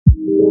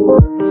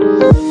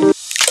We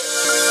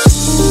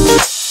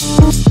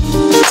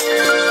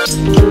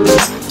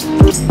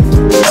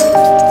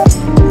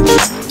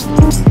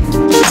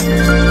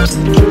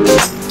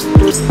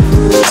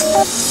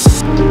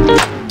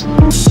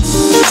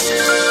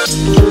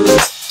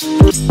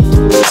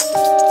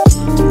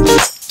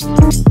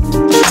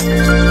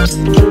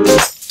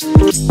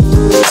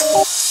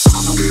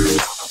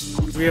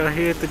are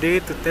here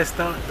today to test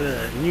out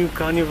the new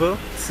Carnival.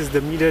 This is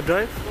the media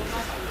drive.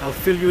 I'll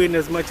fill you in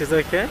as much as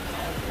I can.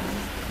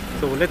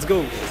 So let's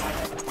go.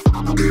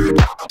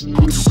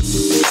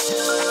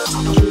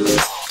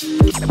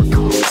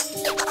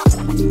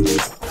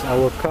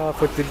 Our car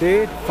for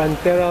today,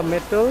 Pantera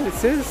Metal, it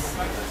says.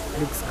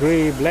 Looks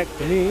grey black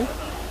to me.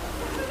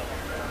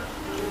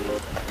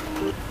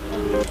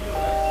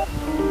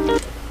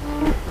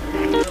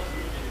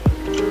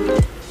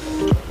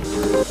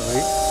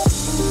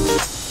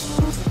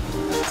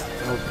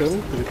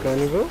 Welcome to the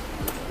Carnival.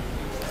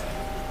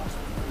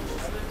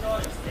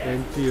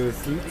 Plenty of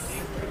seats.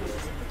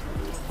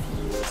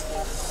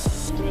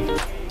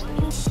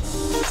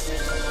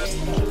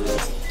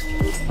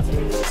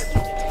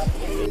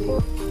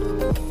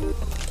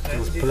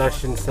 There's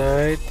plush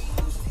inside.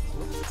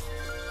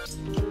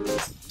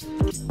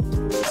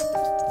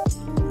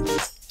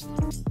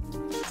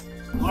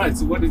 Alright,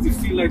 so what does it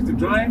feel like to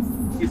drive?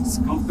 It's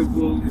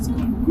comfortable, it's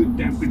got good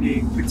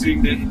dampening,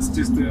 considering that it's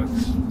just a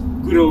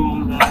good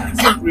old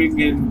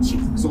spring and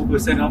sober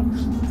setup.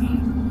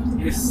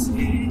 Yes,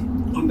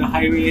 on the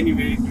highway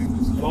anyway, doing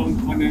those long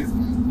corners,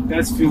 it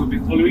does feel a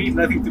bit hollowy,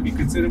 nothing to be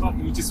concerned about.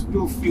 You just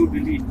will feel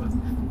relief, but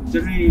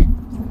generally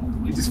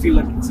you just feel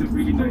like it's a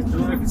really nice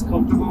drive, it's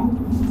comfortable,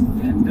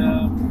 and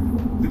the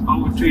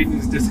powertrain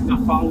is just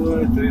enough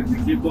power. The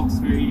gearbox is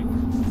very,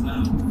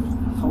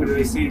 how would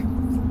I say,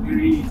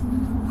 very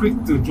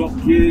quick to drop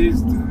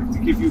gears, to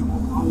give you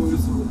more power.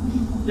 So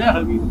yeah,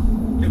 I mean,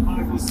 the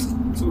Carnival's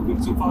so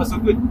good, so far so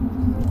good.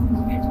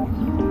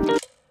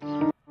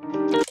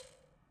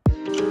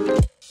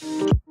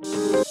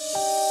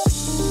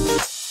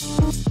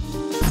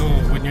 So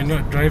when you're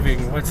not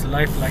driving, what's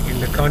life like in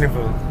the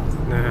Carnival?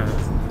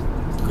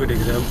 Good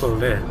example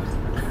there.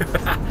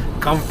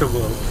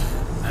 Comfortable.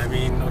 I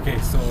mean, okay,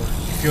 so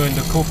if you're in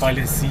the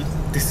co-pilot seat,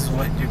 this is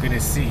what you're gonna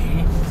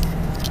see.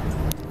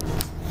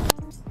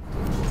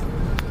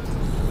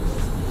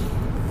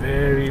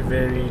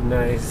 Very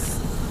nice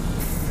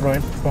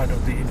front part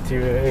of the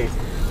interior. Hey,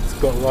 it's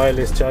got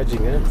wireless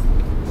charging, eh?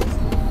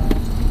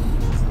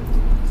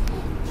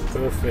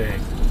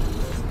 Perfect.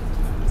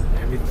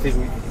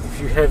 Everything. If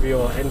you have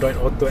your Android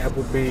Auto,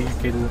 Apple Pay, you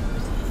can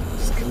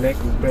just connect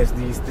and press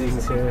these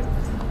things here.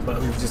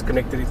 But we've just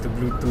connected it to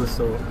Bluetooth,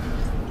 so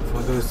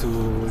for those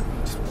who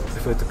just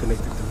prefer to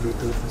connect it to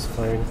Bluetooth, it's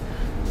fine.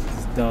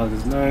 This dial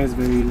is nice,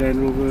 very Land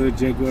Rover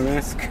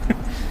Jaguar-esque.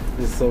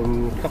 There's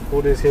some cup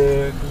holders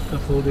here,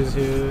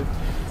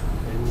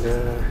 and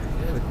yeah,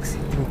 the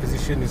seating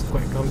position is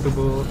quite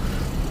comfortable.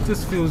 It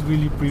just feels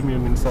really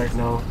premium inside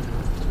now.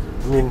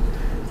 I mean,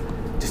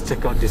 just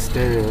check out this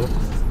stereo.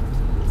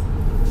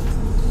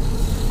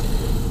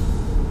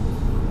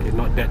 Okay,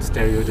 not that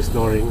stereo, the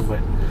snoring, but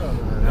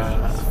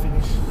it's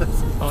finished.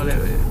 oh,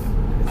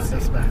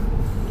 that's bad.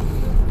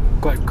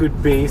 Quite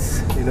good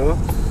bass, you know.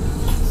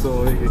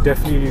 So you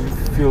definitely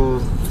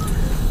feel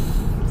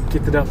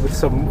kitted up with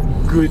some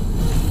good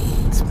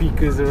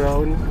speakers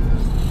around.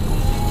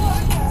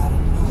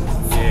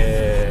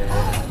 Yeah,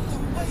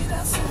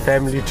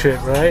 family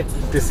trip, right?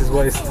 This is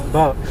what it's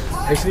about.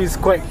 Actually, it's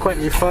quite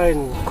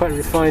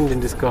refined in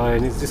this car,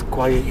 and it's just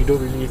quiet. You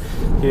don't really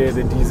hear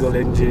the diesel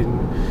engine,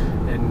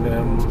 and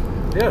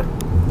yeah,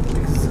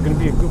 it's gonna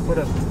be a good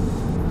product.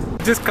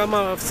 Just come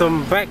out of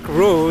some back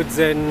roads,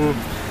 and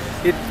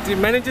it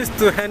manages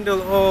to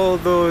handle all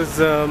those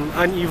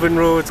uneven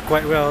roads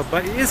quite well,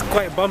 but it is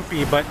quite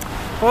bumpy. But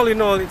all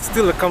in all, it's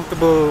still a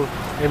comfortable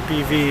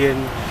MPV,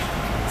 and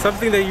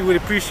something that you would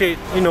appreciate,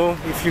 you know,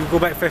 if you go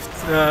back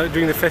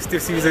during the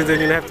festive seasons and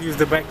you have to use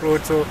the back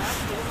road. So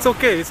it's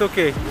okay, it's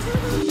okay.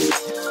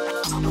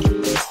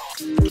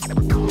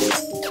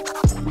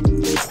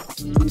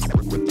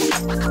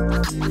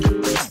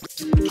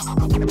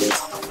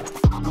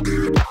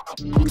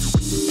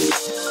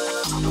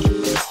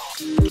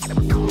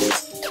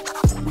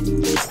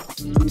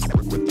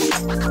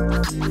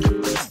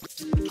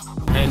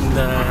 And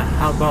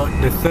how about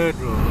the third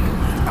row?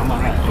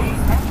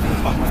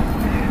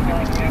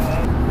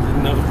 There's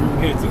another room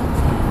here too.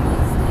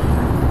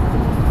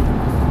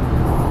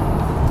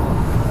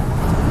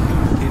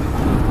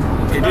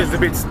 It is a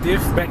bit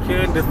stiff back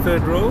here in the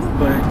third row,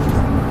 but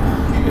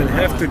we'll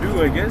have to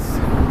do, I guess.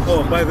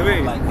 Oh, by the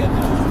way,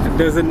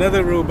 there's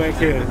another row back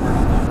here.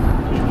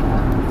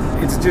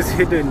 It's just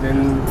hidden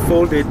and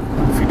folded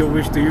if you don't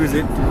wish to use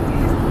it.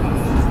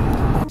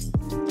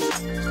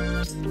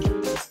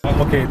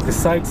 Okay, the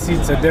side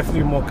seats are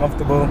definitely more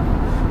comfortable.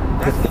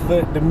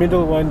 The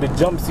middle one, the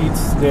jump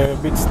seats, they're a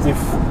bit stiff.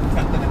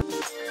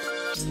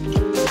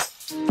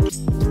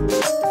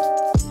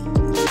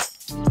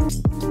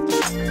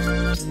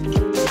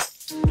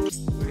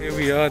 Here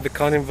we are at the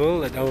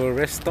Carnival at our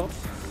rest stop.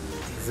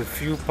 There's a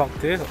few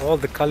parked there. All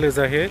the colors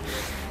are here.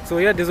 So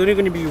yeah, there's only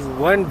going to be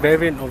one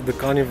variant of the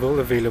Carnival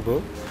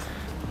available,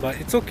 but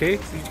it's okay.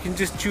 You can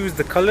just choose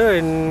the color,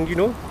 and you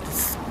know,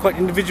 it's quite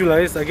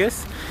individualized, I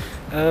guess.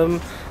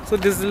 So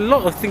there's a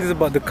lot of things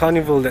about the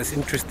Carnival that's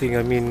interesting.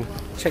 I mean,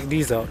 check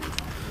these out.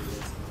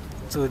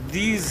 So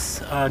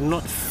these are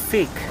not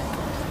fake.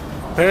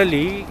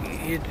 Apparently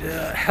it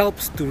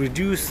helps to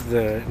reduce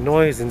the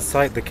noise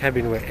inside the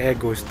cabin where air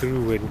goes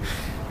through, and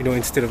you know,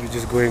 instead of it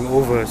just going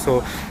over.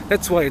 So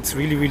that's why it's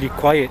really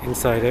quiet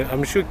inside.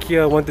 I'm sure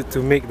Kia wanted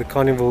to make the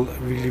Carnival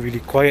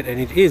really quiet, and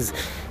it is.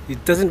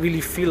 It doesn't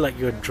really feel like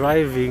you're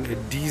driving a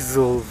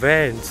diesel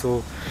van.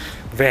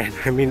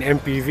 I mean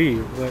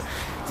MPV.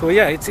 So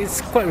yeah,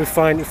 it's quite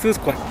refined. It feels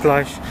quite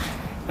plush.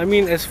 I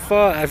mean, as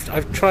far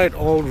I've tried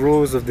all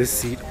rows of this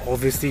seat.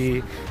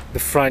 Obviously the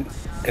front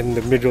and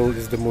the middle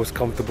is the most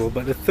comfortable,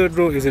 but the third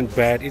row isn't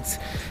bad. It's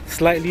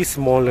slightly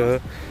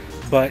smaller,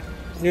 but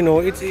you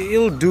know,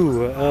 it'll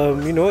do.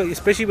 You know,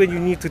 especially when you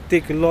need to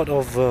take a lot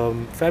of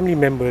family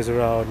members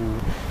around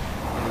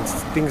and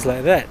things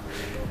like that.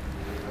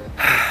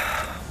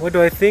 What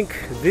do I think?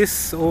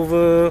 This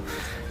over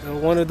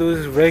one of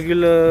those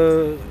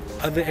regular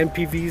other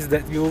MPVs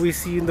that you always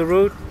see in the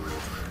road?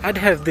 I'd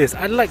have this.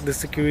 I like the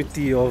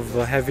security of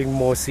having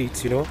more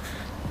seats, you know.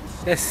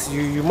 Yes,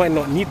 you might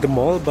not need them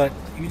all, but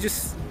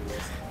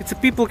it's a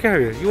people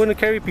carrier. You want to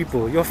carry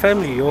people, your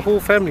family, your whole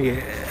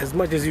family, as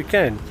much as you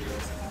can.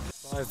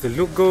 As far as the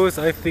look goes,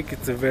 I think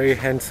it's a very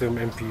handsome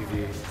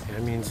MPV. I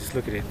mean, just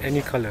look at it,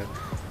 any color,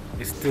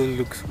 it still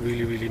looks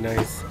really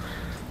nice.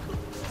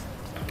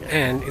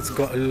 And it's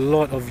got a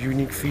lot of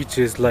unique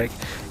features, like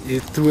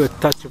through a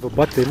touch of a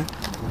button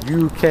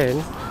you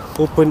can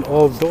open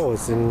all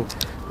doors, and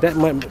that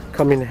might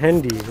come in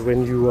handy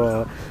when you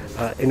are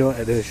you know,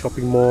 at a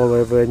shopping mall or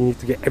wherever, and you need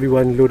to get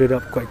everyone loaded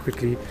up quite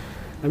quickly.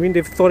 I mean,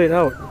 they've thought it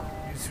out.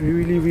 It's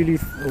really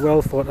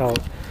well thought out.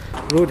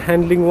 Road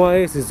handling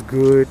wise is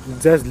good.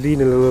 It does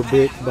lean a little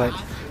bit, but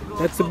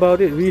that's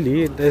about it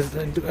really.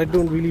 I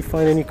don't really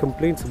find any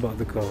complaints about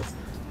the car.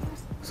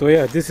 So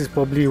yeah, this is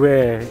probably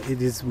where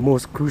it is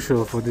most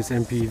crucial for this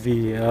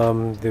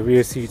MPV, the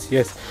rear seats.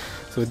 Yes,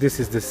 so this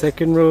is the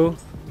second row,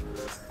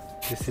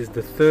 this is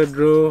the third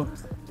row,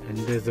 and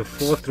there's a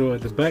fourth row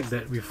at the back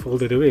that we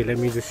folded away. Let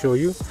me just show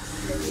you.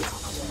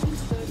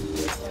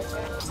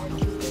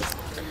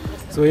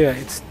 So yeah,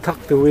 it's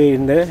tucked away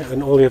in there,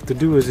 and all you have to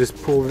do is just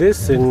pull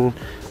this and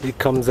it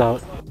comes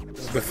out.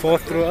 The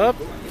fourth row up,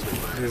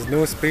 there's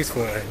no space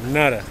for it,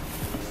 nada.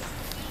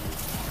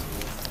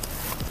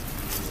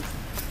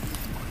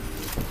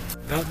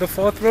 Out the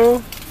fourth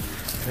row,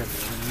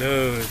 there's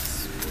no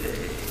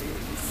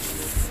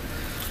space.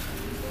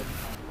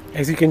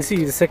 As you can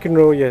see, the second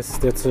row, yes,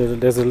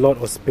 there's a lot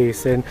of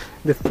space, and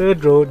the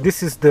third row,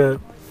 this is the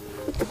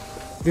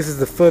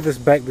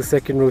furthest back the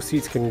second row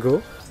seats can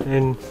go,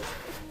 and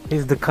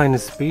here's the kind of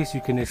space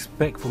you can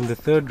expect from the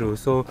third row.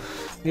 So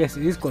yes,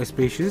 it is quite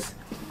spacious,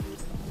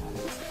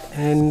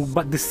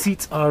 but the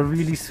seats are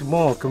really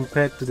small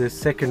compared to the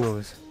second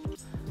rows.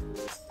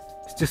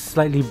 It's just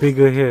slightly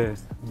bigger here,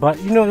 but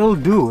you know, it'll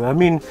do. I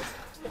mean,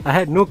 I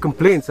had no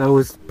complaints. I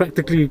was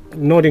practically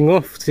nodding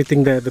off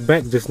sitting there at the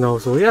back just now.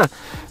 So yeah,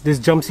 these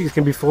jump seats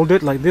can be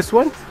folded like this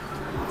one,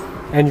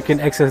 and you can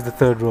access the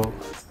third row.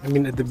 I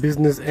mean, at the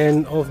business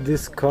end of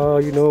this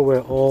car, you know,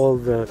 where all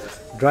the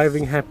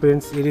driving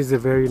happens, it is a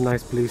very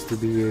nice place to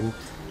be in.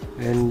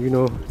 And you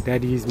know,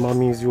 daddies,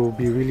 mummies, you'll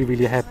be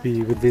really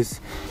happy with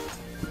this.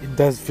 It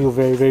does feel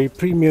very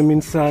premium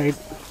inside.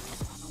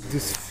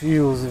 This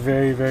feels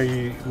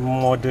very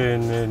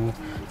modern and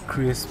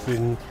crisp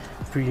and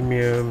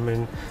premium,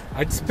 and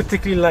I just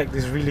particularly like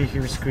this really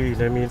huge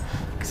screen. I mean,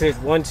 like I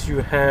said, once you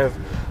have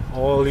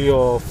all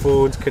your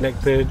phones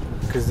connected,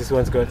 because this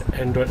one's got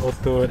Android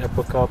Auto and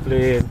Apple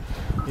CarPlay, and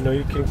you know,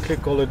 you can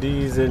click all of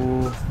these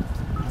and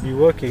be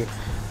working.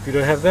 If you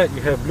don't have that,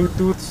 you have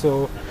Bluetooth.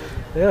 So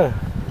yeah,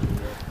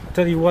 I'll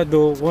tell you what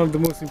though, one of the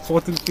most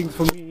important things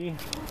for me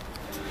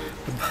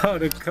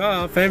about a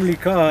car, family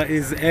car,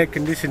 is air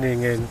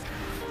conditioning, and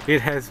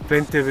it has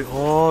plenty of it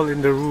all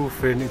in the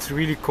roof, and it's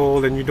really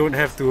cold, and you don't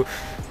have to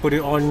put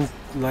it on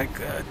like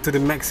to the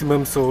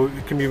maximum, so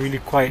it can be really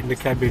quiet in the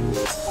cabin.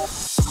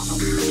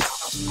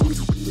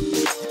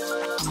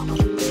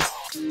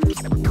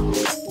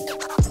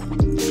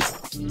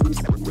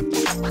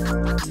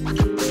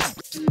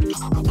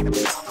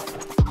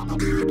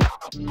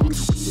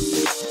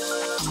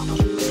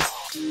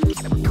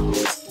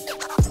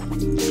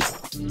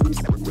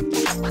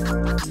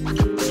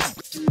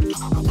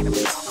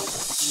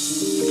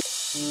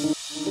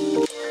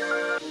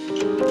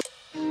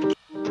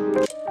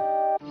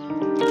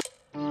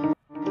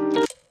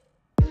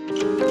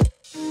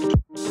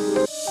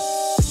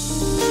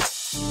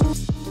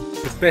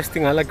 The best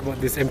thing I like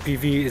about this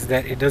MPV is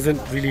that it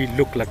doesn't really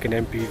look like an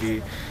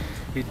MPV.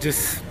 It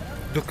just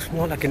looks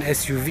more like an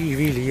SUV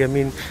really. I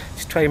mean,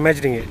 just try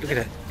imagining it. Look at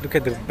that. Look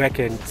at the back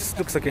end. It just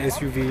looks like an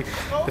SUV.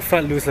 The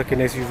front looks like an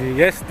SUV.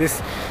 Yes,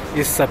 this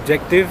is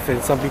subjective,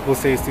 and some people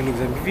say it still looks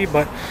like an MPV,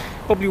 but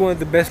probably one of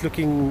the best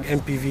looking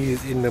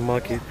MPVs in the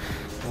market.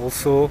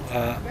 Also,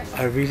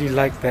 I really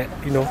like that,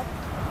 you know,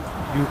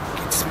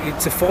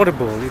 it's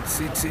affordable.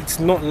 It's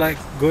not like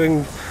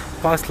going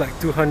past like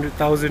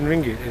 200,000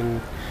 ringgit,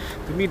 and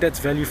to me that's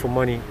value for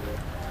money.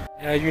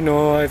 Yeah, you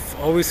know, I've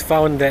always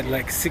found that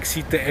like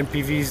 6-seater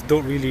MPVs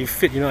don't really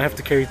fit. You know, I have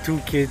to carry 2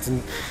 kids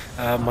and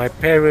my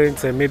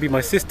parents and maybe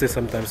my sister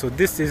sometimes. So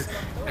this is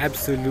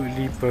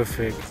absolutely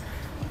perfect.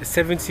 A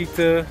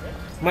 7-seater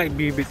might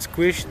be a bit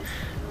squished.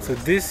 So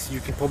this,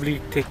 you can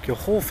probably take your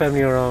whole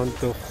family around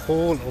the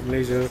whole of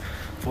Malaysia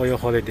for your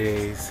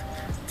holidays.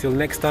 Till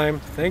next time,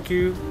 thank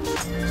you.